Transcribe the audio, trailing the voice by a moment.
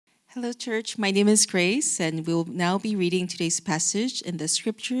Hello, church. My name is Grace, and we'll now be reading today's passage in the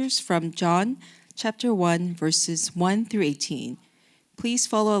scriptures from John chapter 1, verses 1 through 18. Please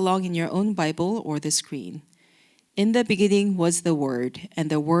follow along in your own Bible or the screen. In the beginning was the Word, and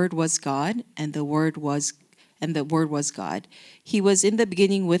the Word was God, and the Word was God. He was in the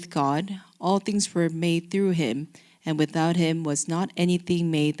beginning with God. All things were made through him, and without him was not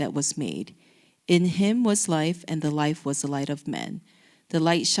anything made that was made. In him was life, and the life was the light of men. The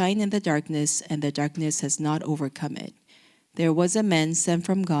light shined in the darkness, and the darkness has not overcome it. There was a man sent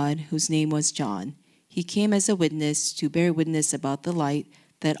from God whose name was John. He came as a witness to bear witness about the light,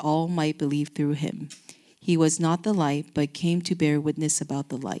 that all might believe through him. He was not the light, but came to bear witness about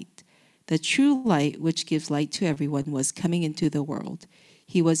the light. The true light, which gives light to everyone, was coming into the world.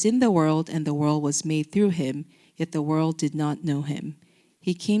 He was in the world, and the world was made through him, yet the world did not know him.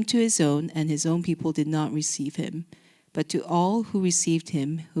 He came to his own, and his own people did not receive him. But to all who received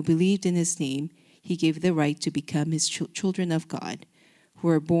him, who believed in his name, he gave the right to become his children of God, who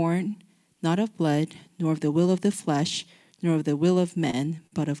were born not of blood, nor of the will of the flesh, nor of the will of men,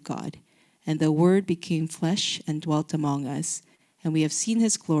 but of God. And the Word became flesh and dwelt among us, and we have seen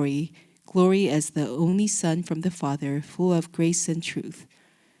his glory, glory as the only Son from the Father, full of grace and truth.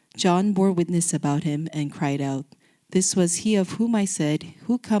 John bore witness about him and cried out, "This was he of whom I said,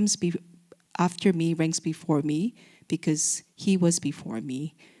 'Who comes after me ranks before me, because he was before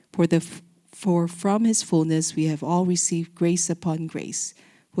me.' For from his fullness we have all received grace upon grace.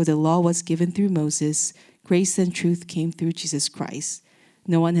 For the law was given through Moses, grace and truth came through Jesus Christ.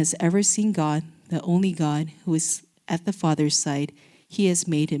 No one has ever seen God, the only God who is at the Father's side. He has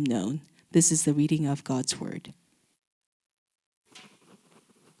made him known." This is the reading of God's word.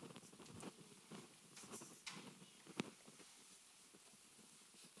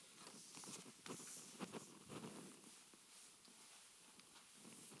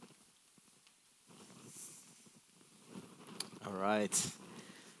 All right.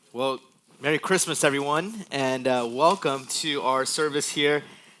 Well, Merry Christmas, everyone, and welcome to our service here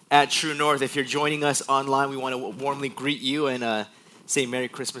at True North. If you're joining us online, we want to warmly greet you and say Merry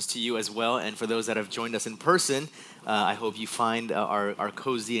Christmas to you as well. And for those that have joined us in person, I hope you find our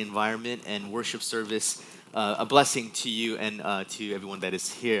cozy environment and worship service a blessing to you and to everyone that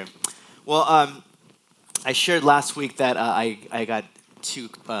is here. Well, I shared last week that I got two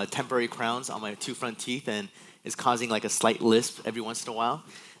temporary crowns on my two front teeth, and it's causing like a slight lisp every once in a while.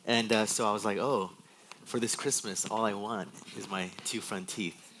 And so I was like, oh, for this Christmas, all I want is my two front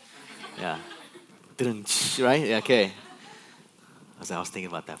teeth. Yeah. Dun-dun, right? Yeah, okay. I was thinking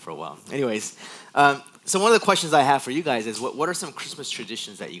about that for a while. Anyways, so one of the questions I have for you guys is, what are some Christmas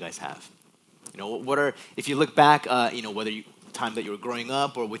traditions that you guys have? You know, what are, if you look back, whether you time that you were growing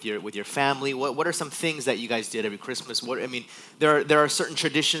up or with your family, what are some things that you guys did every Christmas? There are certain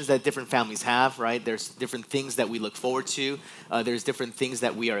traditions that different families have, right? There's different things that we look forward to. There's different things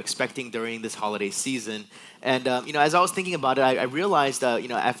that we are expecting during this holiday season. And as I was thinking about it, I realized,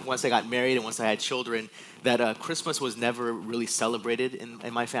 once I got married and once I had children, that Christmas was never really celebrated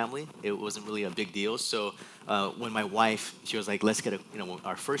in my family. It wasn't really a big deal. So when my wife, she was like, let's get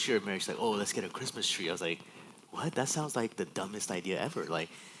our first year of marriage, she's like, oh, let's get a Christmas tree. I was like, what? That sounds like the dumbest idea ever. Like,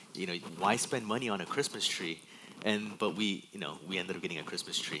 why spend money on a Christmas tree? But we ended up getting a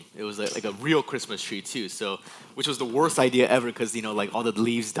Christmas tree. It was like a real Christmas tree too. So, which was the worst idea ever because like all the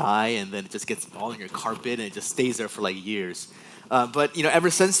leaves die and then it just gets all in your carpet and it just stays there for like years. But ever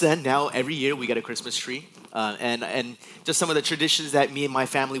since then, now every year we get a Christmas tree, and just some of the traditions that me and my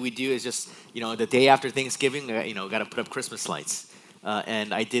family we do is just the day after Thanksgiving, got to put up Christmas lights.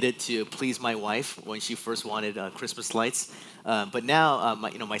 And I did it to please my wife when she first wanted Christmas lights. But now,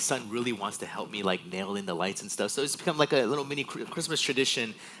 my son really wants to help me like nail in the lights and stuff. So it's become like a little mini Christmas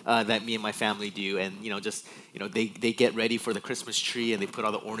tradition that me and my family do. And they get ready for the Christmas tree and they put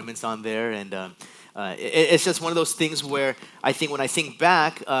all the ornaments on there. And it's just one of those things where I think when I think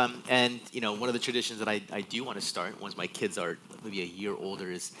back, and one of the traditions that I do want to start once my kids are maybe a year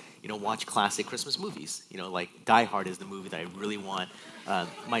older is watch classic Christmas movies. Like Die Hard is the movie that I really want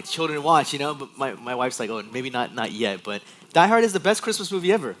my children to watch. But my wife's like, oh, maybe not yet. But Die Hard is the best Christmas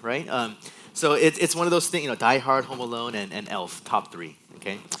movie ever, right? So it's one of those things. Die Hard, Home Alone, and Elf, top three.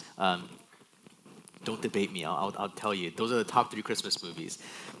 Okay. Don't debate me. I'll tell you. Those are the top three Christmas movies.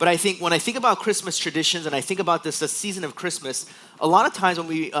 But I think when I think about Christmas traditions and I think about the season of Christmas, a lot of times when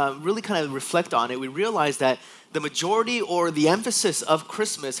we really kind of reflect on it, we realize that the majority or the emphasis of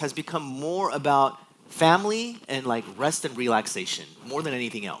Christmas has become more about family and like rest and relaxation more than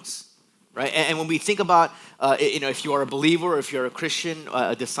anything else. Right? And when we think about, if you are a believer or if you're a Christian,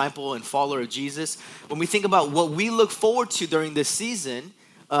 a disciple and follower of Jesus, when we think about what we look forward to during this season,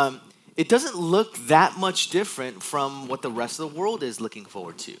 it doesn't look that much different from what the rest of the world is looking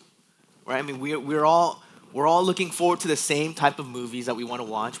forward to, right? I mean, we're all looking forward to the same type of movies that we want to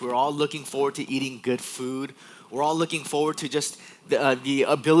watch. We're all looking forward to eating good food. We're all looking forward to just the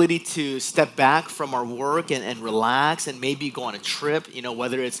ability to step back from our work and relax and maybe go on a trip,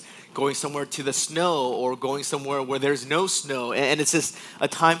 whether it's going somewhere to the snow or going somewhere where there's no snow. And it's just a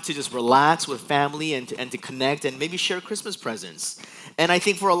time to just relax with family and to connect and maybe share Christmas presents. And I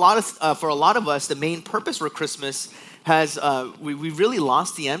think for a lot of us, the main purpose for Christmas has we really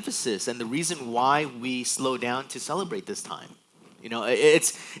lost the emphasis and the reason why we slow down to celebrate this time.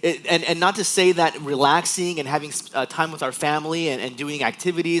 And not to say that relaxing and having time with our family and doing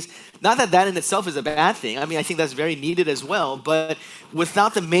activities, not that that in itself is a bad thing. I mean, I think that's very needed as well. But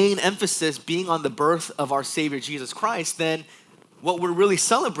without the main emphasis being on the birth of our Savior Jesus Christ, then what we're really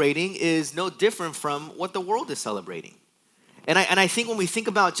celebrating is no different from what the world is celebrating. And I think when we think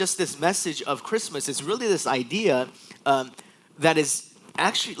about just this message of Christmas, it's really this idea that is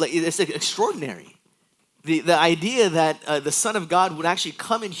actually it's extraordinary. The idea that the Son of God would actually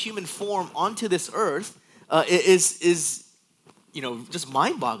come in human form onto this earth is just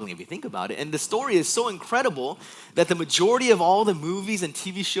mind-boggling if you think about it. And the story is so incredible that the majority of all the movies and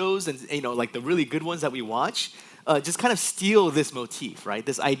TV shows and like the really good ones that we watch just kind of steal this motif, right?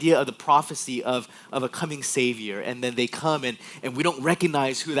 This idea of the prophecy of a coming Savior, and then they come and we don't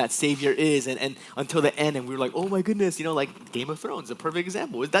recognize who that Savior is and until the end, and we're like, oh my goodness, like Game of Thrones, a perfect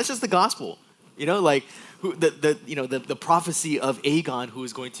example. That's just the gospel. The prophecy of Aegon, who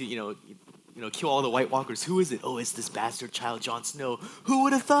is going to kill all the White Walkers. Who is it? Oh, it's this bastard child, Jon Snow. Who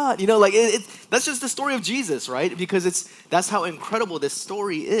would have thought? That's just the story of Jesus, right? Because that's how incredible this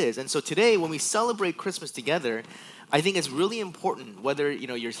story is. And so today, when we celebrate Christmas together, I think it's really important, whether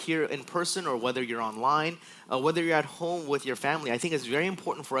you're here in person or whether you're online, whether you're at home with your family. I think it's very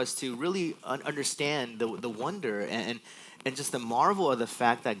important for us to really understand the wonder and just the marvel of the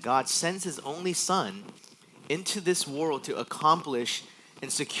fact that God sends His only Son into this world to accomplish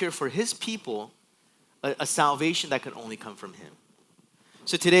and secure for His people a salvation that can only come from Him.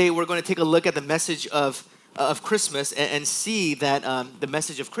 So today we're going to take a look at the message of Christmas and see that the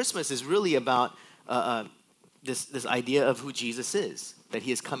message of Christmas is really about this idea of who Jesus is, that He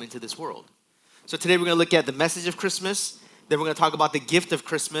has come into this world. So today we're going to look at the message of Christmas, then we're going to talk about the gift of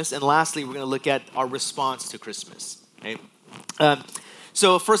Christmas, and lastly we're going to look at our response to Christmas. Okay?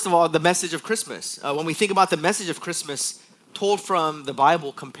 So first of all, the message of Christmas. When we think about the message of Christmas told from the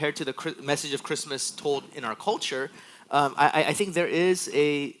Bible compared to the message of Christmas told in our culture, I think there is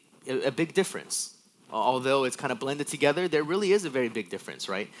a big difference. Although it's kind of blended together, there really is a very big difference,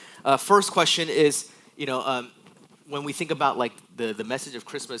 right? First question is, when we think about like the message of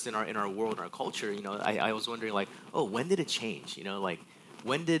Christmas in our world, in our culture, I was wondering like, oh, when did it change?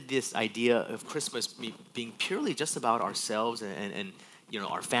 When did this idea of Christmas being purely just about ourselves and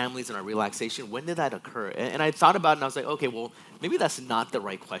our families and our relaxation, when did that occur? And I thought about it and I was like, okay, well, maybe that's not the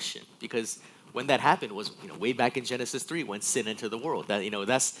right question, because when that happened was way back in Genesis 3 when sin entered the world.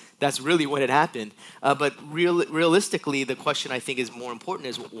 That's really when it happened. But realistically, the question I think is more important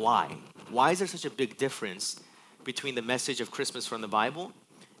is why? Why is there such a big difference between the message of Christmas from the Bible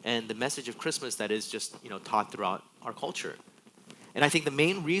and the message of Christmas that is just taught throughout our culture? And I think the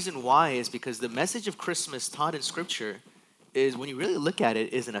main reason why is because the message of Christmas taught in Scripture is, when you really look at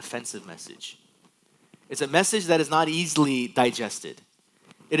it, is an offensive message. It's a message that is not easily digested.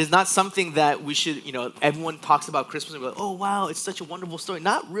 It is not something that we should, everyone talks about Christmas and go, oh, wow, it's such a wonderful story.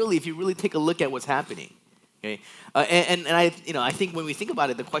 Not really, if you really take a look at what's happening. Okay, and I think when we think about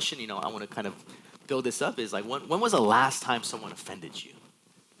it, the question, I want to kind of build this up is like, when was the last time someone offended you?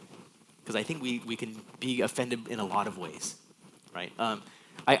 Because I think we can be offended in a lot of ways. Right.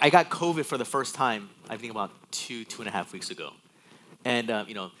 I got COVID for the first time, I think about 2.5 weeks ago. And,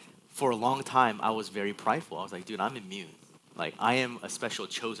 for a long time, I was very prideful. I was like, dude, I'm immune. Like, I am a special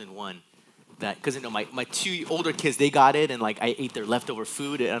chosen one. Because, my two older kids, they got it, and, like, I ate their leftover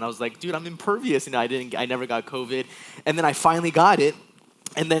food. And I was like, dude, I'm impervious. I never got COVID. And then I finally got it.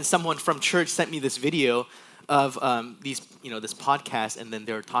 And then someone from church sent me this video of this podcast. And then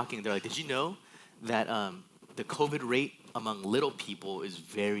they're talking. They're like, did you know that the COVID rate among little people is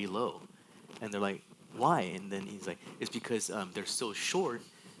very low? And they're like, why? And then he's like, it's because they're so short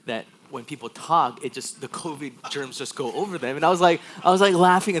that when people talk, the COVID germs just go over them. And I was like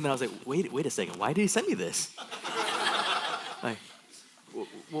laughing, and then I was like, wait a second, why did he send me this? Like,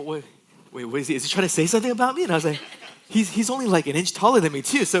 wait, what is he trying to say something about me? And I was like, he's only like an inch taller than me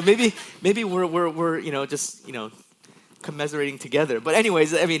too, so maybe we're just commiserating together. But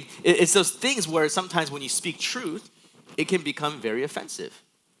anyways, I mean, it's those things where sometimes when you speak truth, it can become very offensive.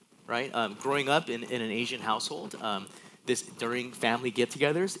 right? Growing up in an Asian household, this during family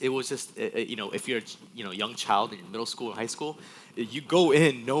get-togethers, it was just if you're a young child in middle school or high school, you go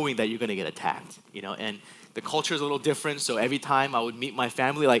in knowing that you're gonna get attacked, and the culture is a little different. So every time I would meet my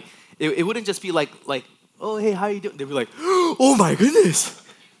family, like it wouldn't just be like oh hey how you doing? They'd be like oh my goodness,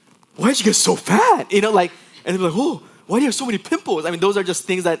 why'd you get so fat? And they'd be like oh why do you have so many pimples? I mean those are just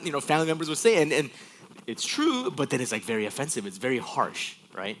things that family members would say, and it's true, but then it's like very offensive. It's very harsh,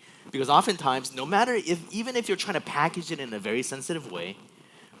 right? Because oftentimes, no matter even if you're trying to package it in a very sensitive way,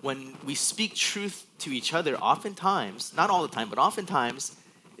 when we speak truth to each other, oftentimes, not all the time, but oftentimes,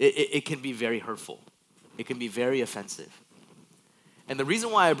 it can be very hurtful. It can be very offensive. And the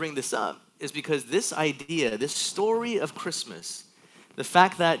reason why I bring this up is because this idea, this story of Christmas, the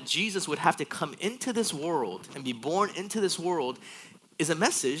fact that Jesus would have to come into this world and be born into this world is a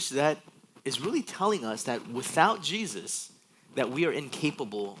message that is really telling us that without Jesus, that we are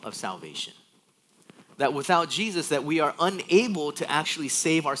incapable of salvation. That without Jesus, that we are unable to actually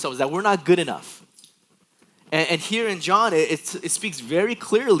save ourselves, that we're not good enough. And here in John, it speaks very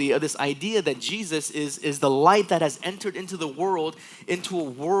clearly of this idea that Jesus is the light that has entered into the world, into a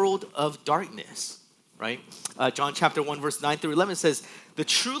world of darkness, right? John chapter 1, verse 9 through 11 says, the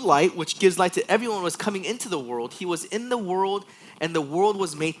true light, which gives light to everyone, was coming into the world. He was in the world, and the world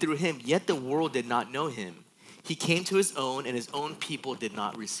was made through him, yet the world did not know him. He came to his own, and his own people did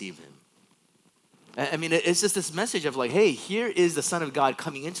not receive him. I mean, it's just this message of like, hey, here is the Son of God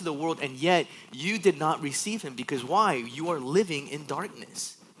coming into the world, and yet you did not receive him. Because why? You are living in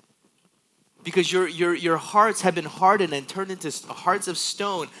darkness. Because your hearts have been hardened and turned into hearts of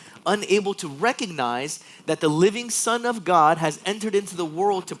stone, unable to recognize that the living Son of God has entered into the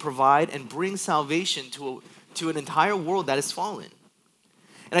world to provide and bring salvation to an entire world that is fallen.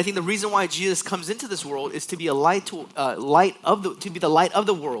 And I think the reason why Jesus comes into this world is to be to be the light of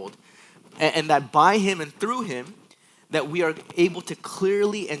the world, and that by him and through him, that we are able to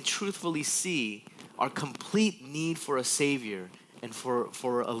clearly and truthfully see our complete need for a Savior and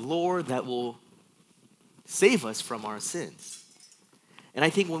for a Lord that will save us from our sins. And I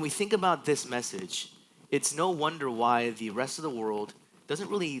think when we think about this message, it's no wonder why the rest of the world doesn't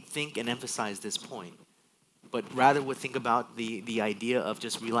really think and emphasize this point, but rather would think about the idea of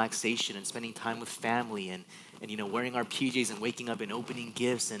just relaxation and spending time with family and wearing our PJs and waking up and opening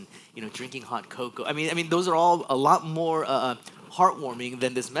gifts and drinking hot cocoa. I mean those are all a lot more heartwarming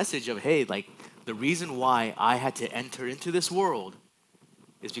than this message of, hey, like the reason why I had to enter into this world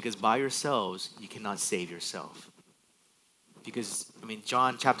is because by yourselves you cannot save yourself. Because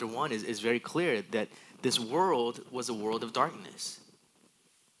John chapter 1 is very clear that this world was a world of darkness.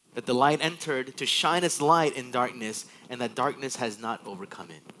 That the light entered to shine its light in darkness, and that darkness has not overcome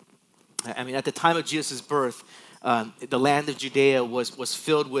it. I mean, at the time of Jesus' birth, the land of Judea was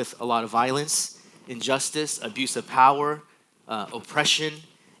filled with a lot of violence, injustice, abuse of power, oppression,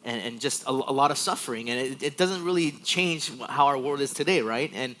 and just a lot of suffering. And it doesn't really change how our world is today,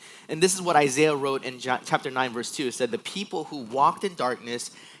 right? And this is what Isaiah wrote in chapter 9, verse 2. It said, the people who walked in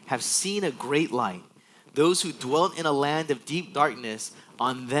darkness have seen a great light. Those who dwelt in a land of deep darkness,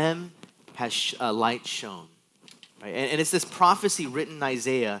 on them has light shone. Right? And it's this prophecy written in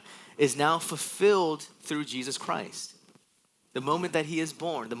Isaiah is now fulfilled through Jesus Christ. The moment that he is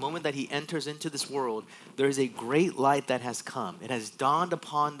born, the moment that he enters into this world, there is a great light that has come. It has dawned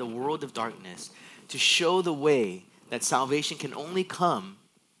upon the world of darkness to show the way that salvation can only come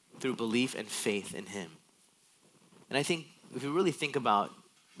through belief and faith in him. And I think if you really think about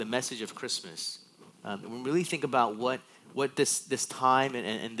the message of Christmas, when we really think about what this time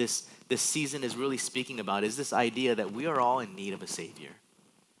and this season is really speaking about, is this idea that we are all in need of a Savior.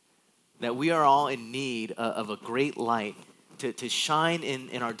 That we are all in need of a great light to shine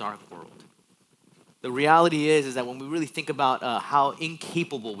in our dark world. The reality is that when we really think about how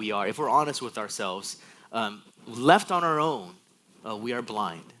incapable we are, if we're honest with ourselves, left on our own, we are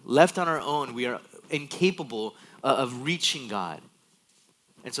blind. Left on our own, we are incapable of reaching God.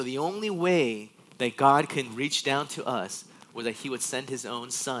 And so the only way that God can reach down to us was that he would send his own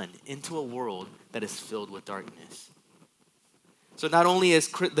Son into a world that is filled with darkness. So not only is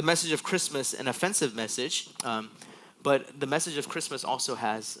the message of Christmas an offensive message, but the message of Christmas also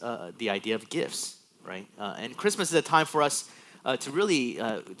has the idea of gifts, right? And Christmas is a time for us to really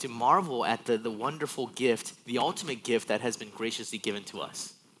to marvel at the wonderful gift, the ultimate gift that has been graciously given to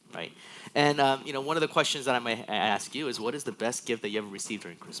us, right? And one of the questions that I might ask you is, what is the best gift that you ever received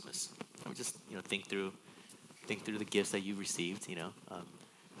during Christmas? I mean, just think through the gifts that you received.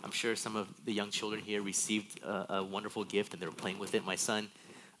 I'm sure some of the young children here received a wonderful gift and they were playing with it. My son,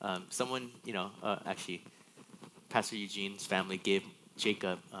 actually, Pastor Eugene's family gave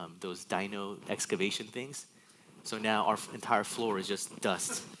Jacob those dino excavation things. So now our entire floor is just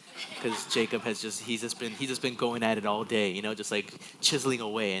dust because Jacob he's just been going at it all day, just like chiseling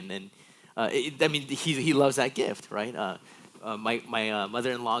away. He loves that gift, right? My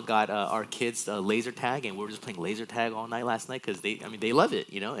mother-in-law got our kids laser tag, and we were just playing laser tag all night last night because they love it,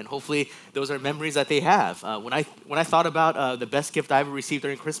 and hopefully those are memories that they have. When I thought about the best gift I ever received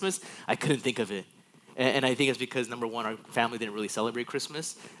during Christmas, I couldn't think of it. And I think it's because, number one, our family didn't really celebrate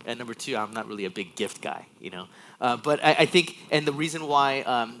Christmas. And number two, I'm not really a big gift guy, But I think, and the reason why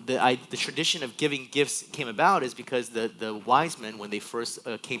the tradition of giving gifts came about is because the wise men, when they first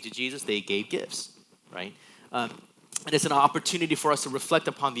came to Jesus, they gave gifts, right? And it's an opportunity for us to reflect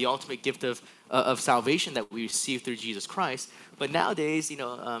upon the ultimate gift of salvation that we receive through Jesus Christ. But nowadays,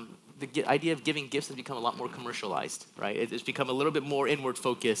 the idea of giving gifts has become a lot more commercialized, right? It's become a little bit more inward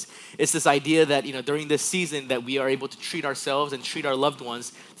focused. It's this idea that, during this season that we are able to treat ourselves and treat our loved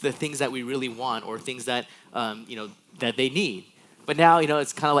ones to the things that we really want or things that, that they need. But now,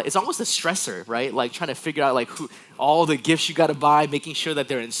 it's kind of like, it's almost a stressor, right? Like trying to figure out all the gifts you got to buy, making sure that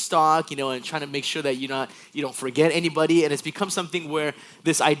they're in stock, and trying to make sure that you don't forget anybody. And it's become something where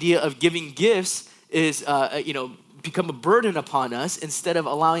this idea of giving gifts is, become a burden upon us instead of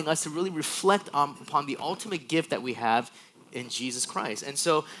allowing us to really reflect upon the ultimate gift that we have in Jesus Christ. And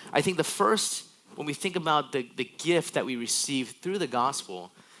so I think when we think about the gift that we receive through the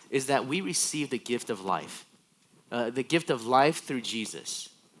gospel, is that we receive the gift of life. The gift of life through Jesus.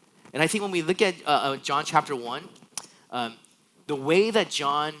 And I think when we look at John chapter 1, the way that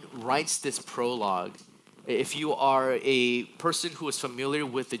John writes this prologue, if you are a person who is familiar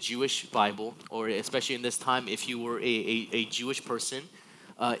with the Jewish Bible, or especially in this time, if you were a Jewish person,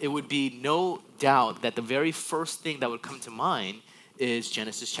 it would be no doubt that the very first thing that would come to mind is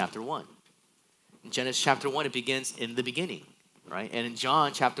Genesis chapter 1. In Genesis chapter 1, it begins in the beginning, right? And in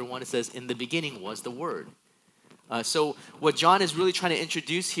John chapter 1, it says, in the beginning was the Word. So what John is really trying to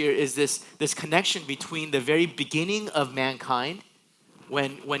introduce here is this connection between the very beginning of mankind,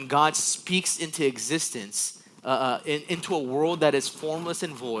 when God speaks into existence, into a world that is formless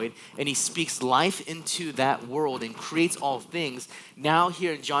and void, and he speaks life into that world and creates all things. Now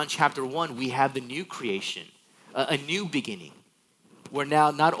here in John chapter 1, we have the new creation, a new beginning, where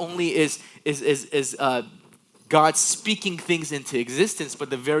now not only is God speaking things into existence, but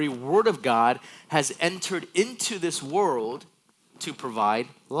the very word of God has entered into this world to provide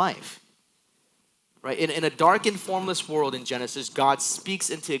life. Right? In a dark and formless world in Genesis, God speaks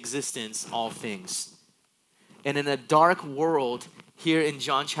into existence all things. And in a dark world here in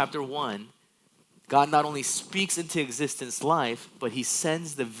John chapter 1, God not only speaks into existence life, but he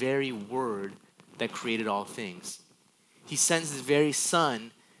sends the very word that created all things. He sends his very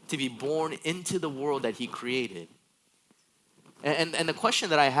son to be born into the world that he created. And the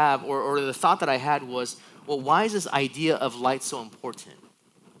question that I have, or the thought that I had was, well, why is this idea of light so important?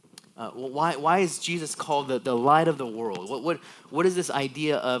 Why is Jesus called the light of the world? What is this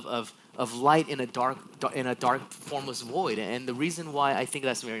idea of light in a dark formless void? And the reason why I think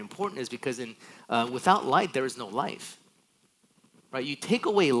that's very important is because without light there is no life. Right? You take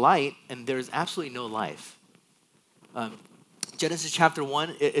away light and there is absolutely no life. Genesis chapter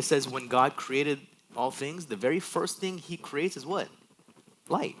 1, it says when God created all things, the very first thing he creates is what?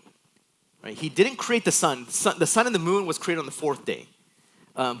 Light. Right? He didn't create the sun. The sun and the moon was created on the fourth day.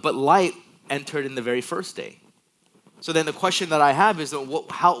 But light entered in the very first day. So then the question that I have is,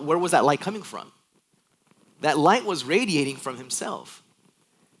 where was that light coming from? That light was radiating from himself.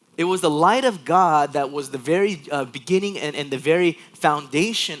 It was the light of God that was the very beginning and the very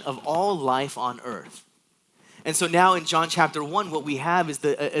foundation of all life on earth. And so now in John chapter 1, what we have is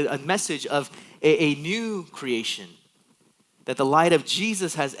a message of a new creation. That the light of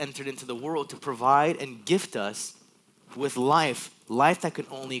Jesus has entered into the world to provide and gift us with life that can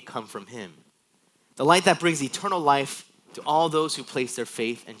only come from him. The light that brings eternal life to all those who place their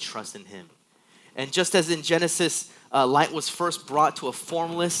faith and trust in him. And just as in Genesis, light was first brought to a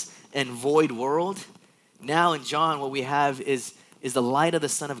formless and void world, now in John what we have is the light of the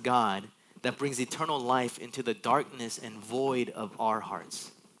Son of God that brings eternal life into the darkness and void of our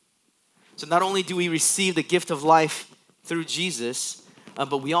hearts. So not only do we receive the gift of life through Jesus,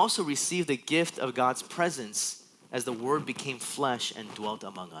 but we also receive the gift of God's presence as the Word became flesh and dwelt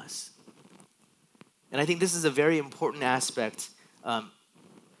among us. And I think this is a very important aspect,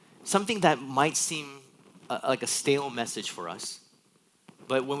 something that might seem like a stale message for us.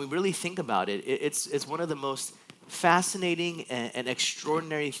 But when we really think about it, it's one of the most fascinating and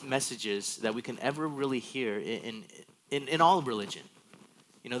extraordinary messages that we can ever really hear in all religion.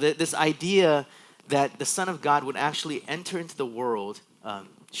 You know, this idea that the Son of God would actually enter into the world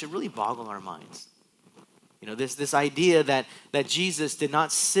should really boggle our minds. This idea that Jesus did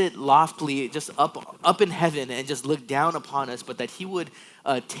not sit loftily just up in heaven and just look down upon us, but that he would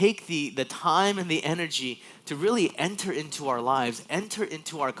take the time and the energy to really enter into our lives, enter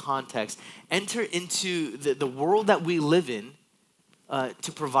into our context, enter into the world that we live in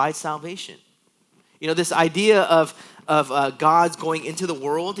to provide salvation. This idea of God's going into the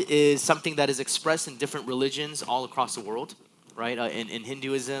world is something that is expressed in different religions all across the world, right? In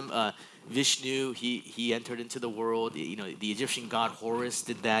Hinduism, Vishnu, he entered into the world. The Egyptian god Horus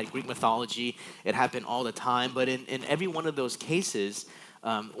did that. Greek mythology, it happened all the time. But in every one of those cases,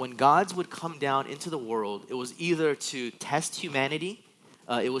 when gods would come down into the world, it was either to test humanity,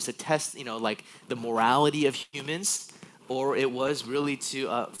 it was to test, like the morality of humans, or it was really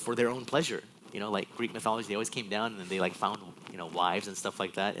to for their own pleasure. Like Greek mythology, they always came down and then they like found, wives and stuff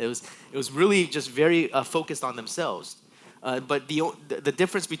like that. It was really just very focused on themselves. But the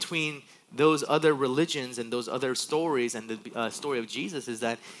difference between those other religions and those other stories and the story of Jesus is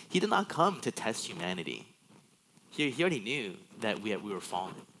that he did not come to test humanity. He already knew that we were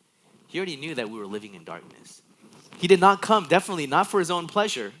fallen. He already knew that we were living in darkness. He did not come, definitely not for his own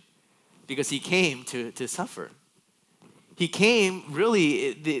pleasure, because he came to suffer. He came,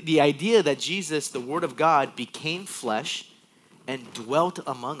 really, the idea that Jesus, the Word of God, became flesh and dwelt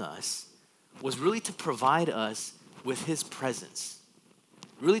among us was really to provide us with his presence.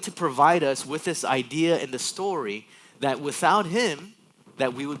 Really to provide us with this idea in the story that without him,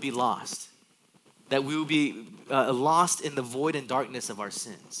 that we would be lost. That we would be lost in the void and darkness of our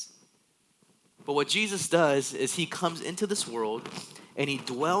sins. But what Jesus does is he comes into this world and he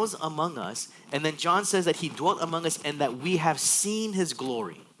dwells among us. And then John says that he dwelt among us and that we have seen his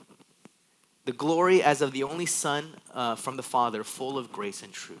glory. The glory as of the only Son from the Father, full of grace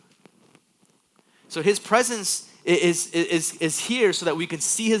and truth. So his presence is here so that we can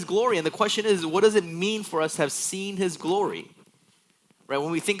see his glory. And the question is, what does it mean for us to have seen his glory? Right?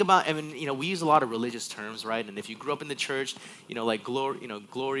 When we think about, we use a lot of religious terms, right? And if you grew up in the church, like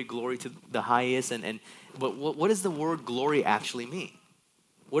glory, glory to the highest. But what does the word glory actually mean?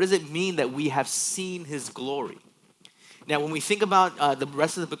 What does it mean that we have seen his glory? Now, when we think about the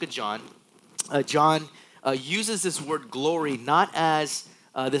rest of the book of John, John uses this word glory not as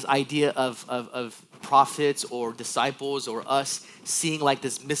this idea of prophets or disciples or us seeing like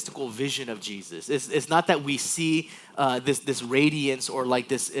this mystical vision of Jesus. It's not that we see this radiance or like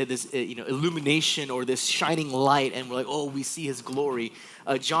this illumination or this shining light and we're like, oh, we see his glory.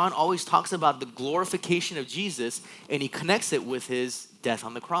 John always talks about the glorification of Jesus and he connects it with his death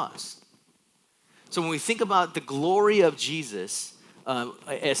on the cross. So when we think about the glory of Jesus,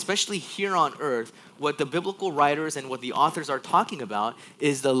 especially here on earth, what the biblical writers and what the authors are talking about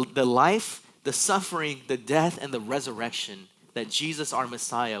is the life, the suffering, the death, and the resurrection that Jesus, our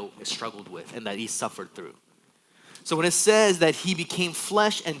Messiah, struggled with and that he suffered through. So when it says that he became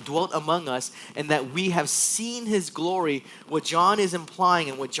flesh and dwelt among us and that we have seen his glory, what John is implying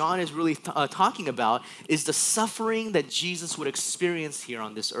and what John is really talking about is the suffering that Jesus would experience here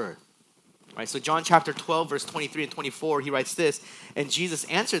on this earth. Right, so John chapter 12, verse 23 and 24, he writes this, and Jesus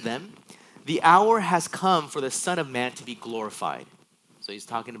answered them, the hour has come for the Son of Man to be glorified. So he's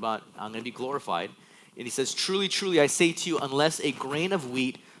talking about, I'm going to be glorified. And he says, truly, truly, I say to you, unless a grain of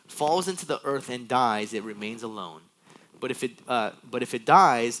wheat falls into the earth and dies, it remains alone. But if it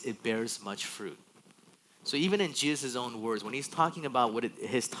dies, it bears much fruit. So even in Jesus' own words, when he's talking about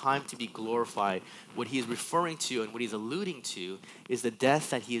his time to be glorified, what he is referring to and what he's alluding to is the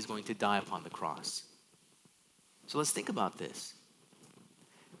death that he is going to die upon the cross. So let's think about this.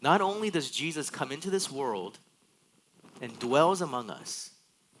 Not only does Jesus come into this world and dwells among us,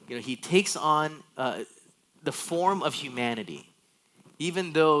 he takes on the form of humanity,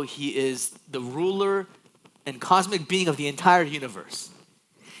 even though he is the ruler and cosmic being of the entire universe.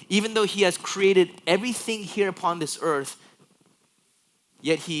 Even though he has created everything here upon this earth,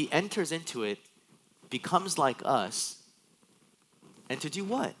 yet he enters into it, becomes like us, and to do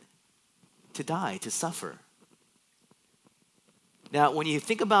what? To die, to suffer. Now, when you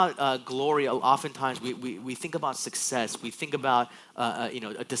think about glory, oftentimes we think about success. We think about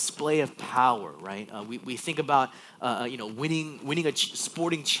a display of power, right? We think about winning a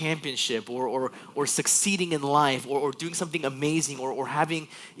sporting championship or succeeding in life or doing something amazing or having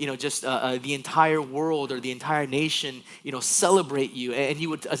just the entire world or the entire nation celebrate you. And you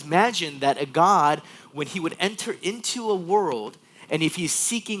would imagine that a God, when he would enter into a world, and if he's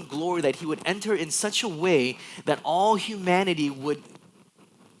seeking glory, that he would enter in such a way that all humanity would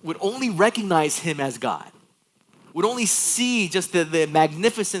only recognize him as God. would only see just the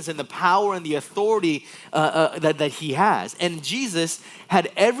magnificence and the power and the authority that he has. And Jesus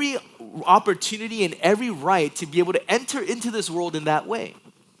had every opportunity and every right to be able to enter into this world in that way.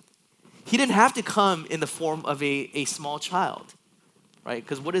 He didn't have to come in the form of a small child, right?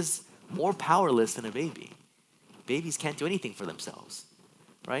 Because what is more powerless than a baby? Babies can't do anything for themselves,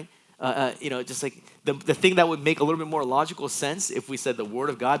 right? Just like the thing that would make a little bit more logical sense if we said the Word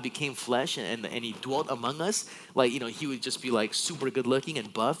of God became flesh and he dwelt among us, like, he would just be like super good looking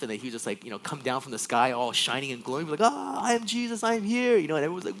and buff, and then he would just like, come down from the sky all shining and glowing, be like, I am Jesus, I am here, and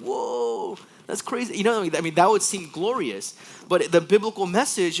everyone's like, whoa, that's crazy. I mean, that would seem glorious. But the biblical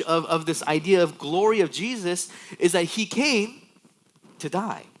message of this idea of glory of Jesus is that he came to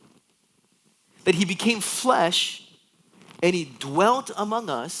die, that he became flesh and he dwelt among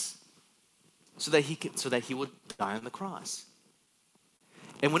us so that he would die on the cross.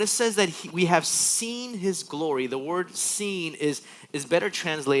 And when it says that we have seen his glory, the word seen is better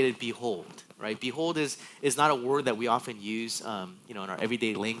translated behold, right? Behold is not a word that we often use in our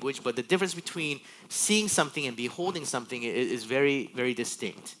everyday language, but the difference between seeing something and beholding something is very, very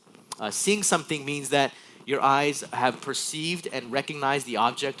distinct. Seeing something means that your eyes have perceived and recognized the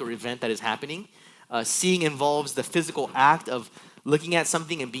object or event that is happening. Seeing involves the physical act of looking at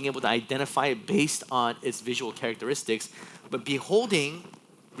something and being able to identify it based on its visual characteristics. But beholding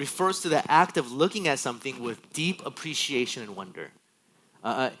refers to the act of looking at something with deep appreciation and wonder.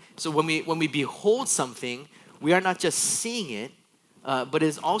 So when we behold something, we are not just seeing it, but it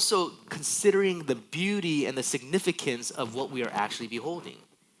is also considering the beauty and the significance of what we are actually beholding.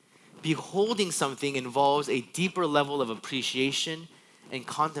 Beholding something involves a deeper level of appreciation and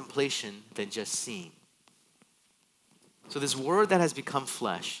contemplation than just seeing. So this word that has become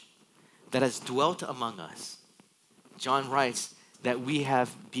flesh, that has dwelt among us, John writes that we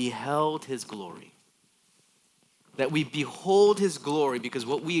have beheld his glory. That we behold his glory because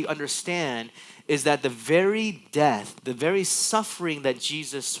what we understand is that the very death, the very suffering that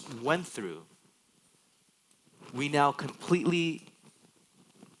Jesus went through, we now completely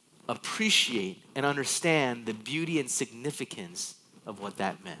appreciate and understand the beauty and significance of what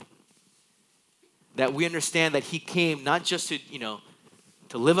that meant. That we understand that he came not just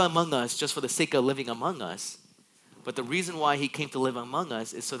to live among us just for the sake of living among us, but the reason why he came to live among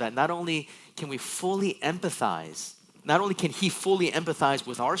us is so that not only can we fully empathize, not only can he fully empathize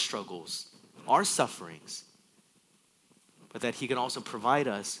with our struggles, our sufferings, but that he can also provide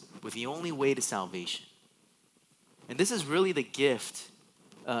us with the only way to salvation. And this is really the gift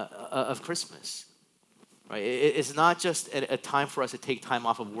of Christmas. Right? It's not just a time for us to take time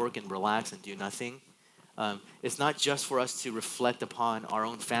off of work and relax and do nothing. It's not just for us to reflect upon our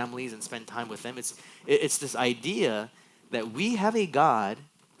own families and spend time with them. It's this idea that we have a God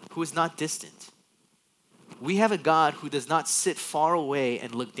who is not distant. We have a God who does not sit far away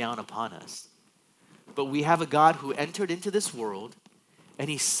and look down upon us. But we have a God who entered into this world and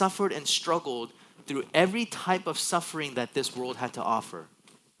he suffered and struggled through every type of suffering that this world had to offer.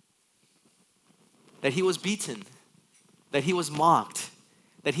 That he was beaten, that he was mocked,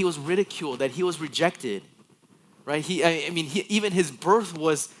 that he was ridiculed, that he was rejected, right? Even his birth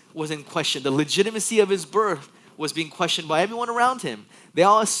was in question. The legitimacy of his birth was being questioned by everyone around him. They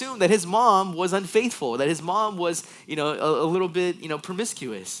all assumed that his mom was unfaithful, that his mom was, a little bit,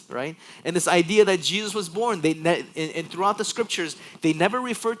 promiscuous, right? And this idea that Jesus was born, and throughout the scriptures, they never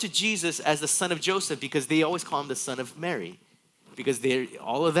referred to Jesus as the son of Joseph because they always call him the son of Mary. Because they're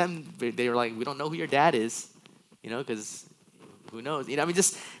like, we don't know who your dad is, because who knows?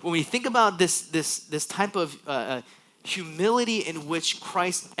 Just when we think about this type of humility in which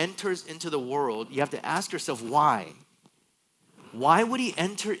Christ enters into the world, you have to ask yourself why. Why would he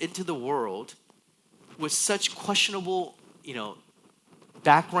enter into the world with such questionable,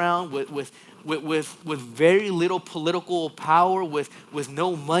 background, with very little political power, with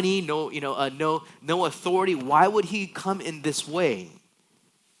no money, no authority? Why would he come in this way?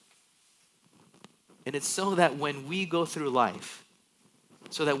 And it's so that when we go through life,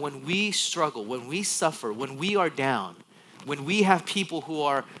 so that when we struggle, when we suffer, when we are down, when we have people who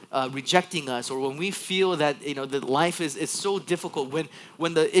are rejecting us, or when we feel that that life is so difficult,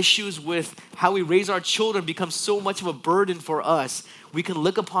 when the issues with how we raise our children become so much of a burden for us, we can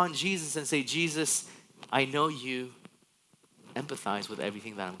look upon Jesus and say, Jesus, I know you empathize with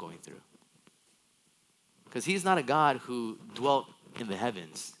everything that I'm going through. Because he's not a God who dwelt in the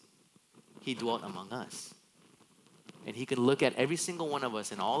heavens. He dwelt among us. And he could look at every single one of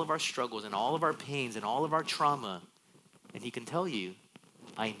us and all of our struggles and all of our pains and all of our trauma, and he can tell you,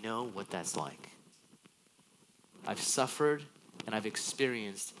 I know what that's like. I've suffered and I've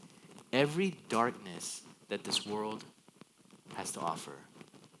experienced every darkness that this world has to offer.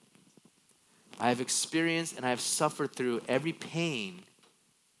 I have experienced and I have suffered through every pain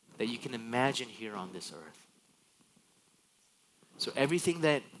that you can imagine here on this earth. So everything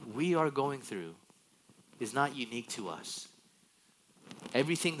that we are going through is not unique to us.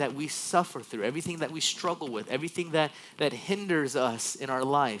 Everything that we suffer through, everything that we struggle with, everything that hinders us in our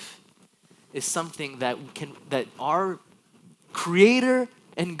life is something that our Creator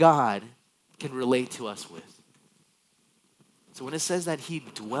and God can relate to us with. So when it says that He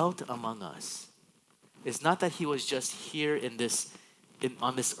dwelt among us, it's not that He was just here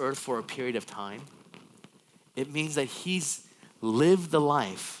on this earth for a period of time. It means that He's lived the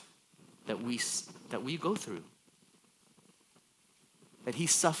life that we go through. That He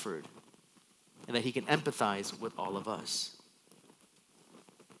suffered and that He can empathize with all of us.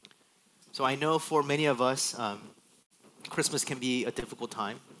 So I know for many of us, Christmas can be a difficult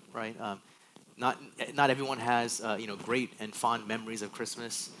time, right? Not everyone has great and fond memories of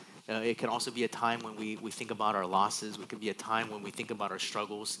Christmas. It can also be a time when we think about our losses. It can be a time when we think about our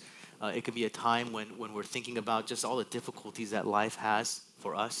struggles. It can be a time when we're thinking about just all the difficulties that life has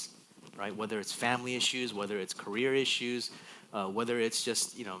for us, right? Whether it's family issues, whether it's career issues, whether it's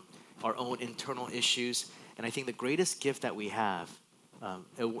just our own internal issues. And I think the greatest gift that we have,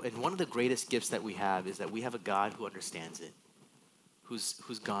 and one of the greatest gifts that we have, is that we have a God who understands it, who's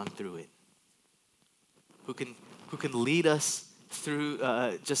gone through it, who can lead us through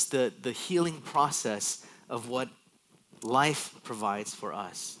just the healing process of what life provides for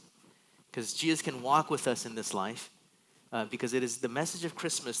us. Because Jesus can walk with us in this life, because it is the message of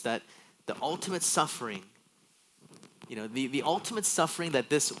Christmas that the ultimate suffering, the ultimate suffering that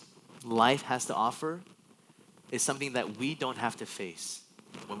this life has to offer is something that we don't have to face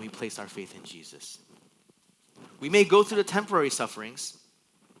when we place our faith in Jesus. We may go through the temporary sufferings,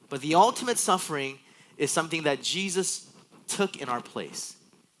 but the ultimate suffering is something that Jesus took in our place.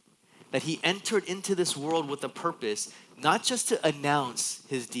 That He entered into this world with a purpose, not just to announce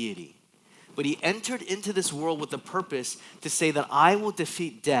His deity, but He entered into this world with a purpose to say that I will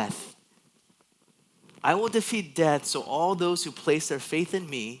defeat death. I will defeat death so all those who place their faith in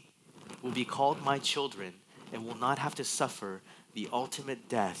me will be called my children and will not have to suffer the ultimate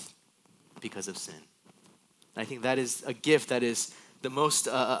death because of sin. And I think that is a gift that is the most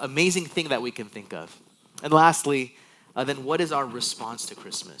amazing thing that we can think of. And lastly, then what is our response to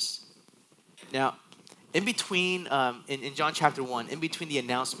Christmas? Now, in between, in John chapter 1, in between the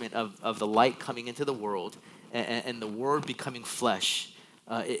announcement of the light coming into the world and the Word becoming flesh,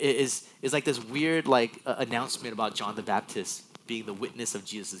 is like this weird announcement about John the Baptist being the witness of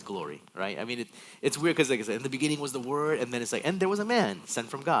Jesus' glory, right? I mean, it's weird because, like I said, in the beginning was the Word, and then it's like, and there was a man sent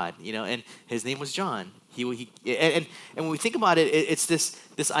from God, and his name was John. And when we think about it, it's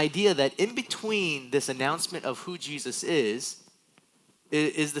this idea that in between this announcement of who Jesus is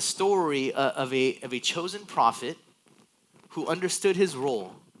the story of a chosen prophet who understood his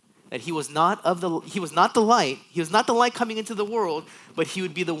role. That he was not the light. He was not the light coming into the world, but he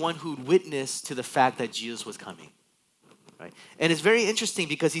would be the one who would witness to the fact that Jesus was coming. Right? And it's very interesting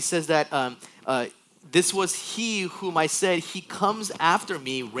because he says that this was he whom I said, he comes after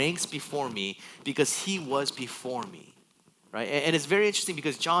me, ranks before me, because he was before me. Right? And it's very interesting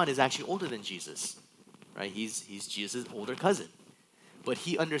because John is actually older than Jesus. Right? He's Jesus' older cousin. But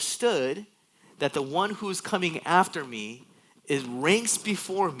he understood that the one who's coming after me ranks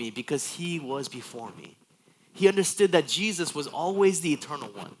before me because he was before me. He understood that Jesus was always the eternal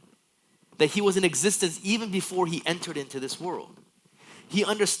one. That he was in existence even before he entered into this world. He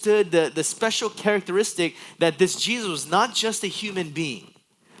understood the special characteristic that this Jesus was not just a human being,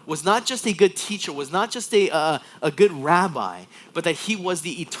 was not just a good teacher, was not just a good rabbi, but that he was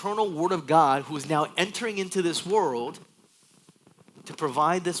the eternal Word of God who is now entering into this world to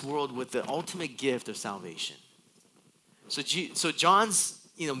provide this world with the ultimate gift of salvation. So John's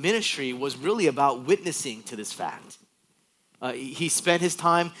ministry was really about witnessing to this fact. He spent his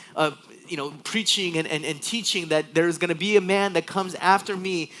time preaching and teaching that there's going to be a man that comes after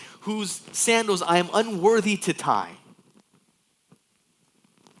me whose sandals I am unworthy to tie.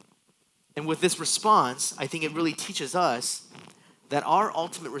 And with this response, I think it really teaches us that our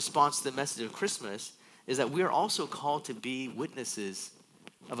ultimate response to the message of Christmas is that we are also called to be witnesses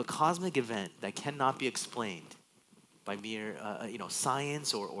of a cosmic event that cannot be explained by mere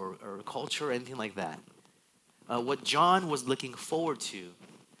science or culture or anything like that. What John was looking forward to,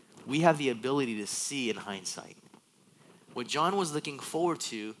 we have the ability to see in hindsight. What John was looking forward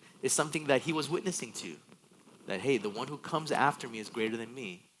to is something that he was witnessing to. That, hey, the one who comes after me is greater than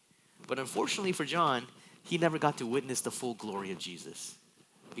me. But unfortunately for John, he never got to witness the full glory of Jesus.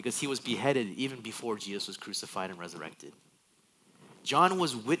 because he was beheaded even before Jesus was crucified and resurrected. John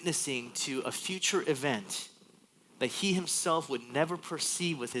was witnessing to a future event that he himself would never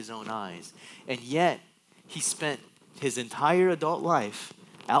perceive with his own eyes. And yet, he spent his entire adult life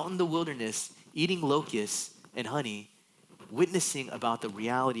out in the wilderness eating locusts and honey, witnessing about the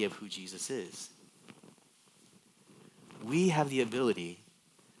reality of who Jesus is. We have the ability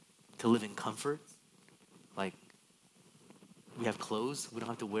to live in comfort. Like, we have clothes. We don't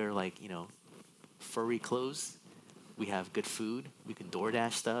have to wear, furry clothes. We have good food. We can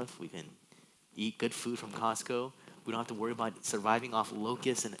DoorDash stuff. We can eat good food from Costco. We don't have to worry about surviving off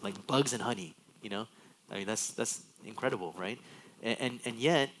locusts and bugs and honey, I mean, that's incredible, right? And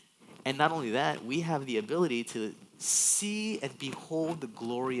yet, and not only that, we have the ability to see and behold the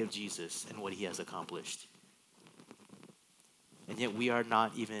glory of Jesus and what he has accomplished. And yet we are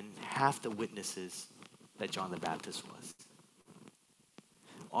not even half the witnesses that John the Baptist was.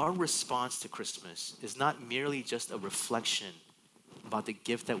 Our response to Christmas is not merely just a reflection about the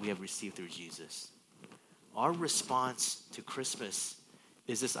gift that we have received through Jesus. Our response to Christmas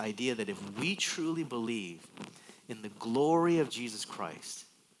is this idea that if we truly believe in the glory of Jesus Christ,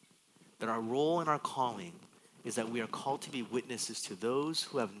 that our role and our calling is that we are called to be witnesses to those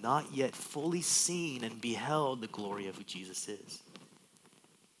who have not yet fully seen and beheld the glory of who Jesus is.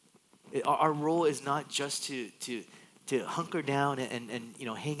 Our role is not just to hunker down and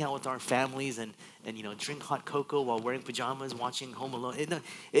hang out with our families and drink hot cocoa while wearing pajamas, watching Home Alone.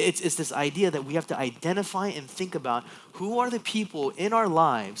 It's this idea that we have to identify and think about who are the people in our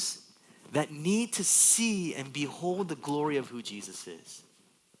lives that need to see and behold the glory of who Jesus is.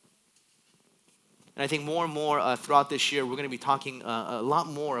 And I think more and more throughout this year, we're going to be talking a lot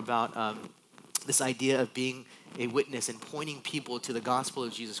more about this idea of being a witness and pointing people to the gospel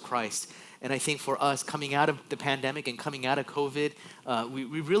of Jesus Christ. And I think for us, coming out of the pandemic and coming out of COVID,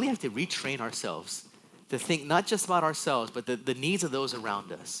 we really have to retrain ourselves to think not just about ourselves, but the needs of those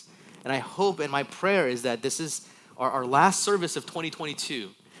around us. And I hope, and my prayer is that this is our last service of 2022,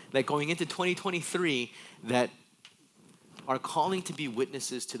 that going into 2023, that our calling to be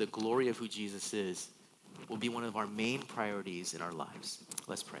witnesses to the glory of who Jesus is will be one of our main priorities in our lives.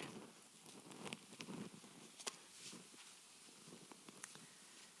 Let's pray.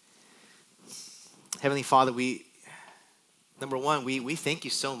 Heavenly Father, number one, we thank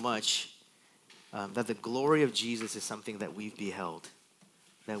you so much that the glory of Jesus is something that we've beheld,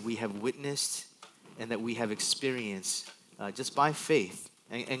 that we have witnessed, and that we have experienced just by faith.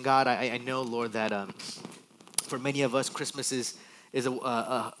 And God, I know, Lord, that for many of us, Christmas is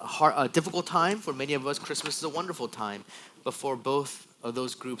a difficult time. For many of us, Christmas is a wonderful time. But for both of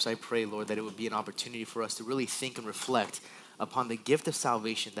those groups, I pray, Lord, that it would be an opportunity for us to really think and reflect upon the gift of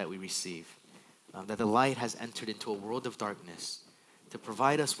salvation that we receive. That the light has entered into a world of darkness to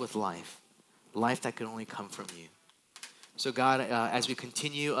provide us with life that can only come from you. So God, as we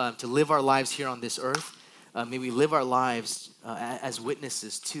continue to live our lives here on this earth, may we live our lives as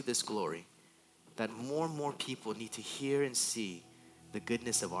witnesses to this glory, that more and more people need to hear and see the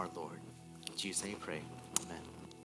goodness of our Lord. In Jesus' name we pray.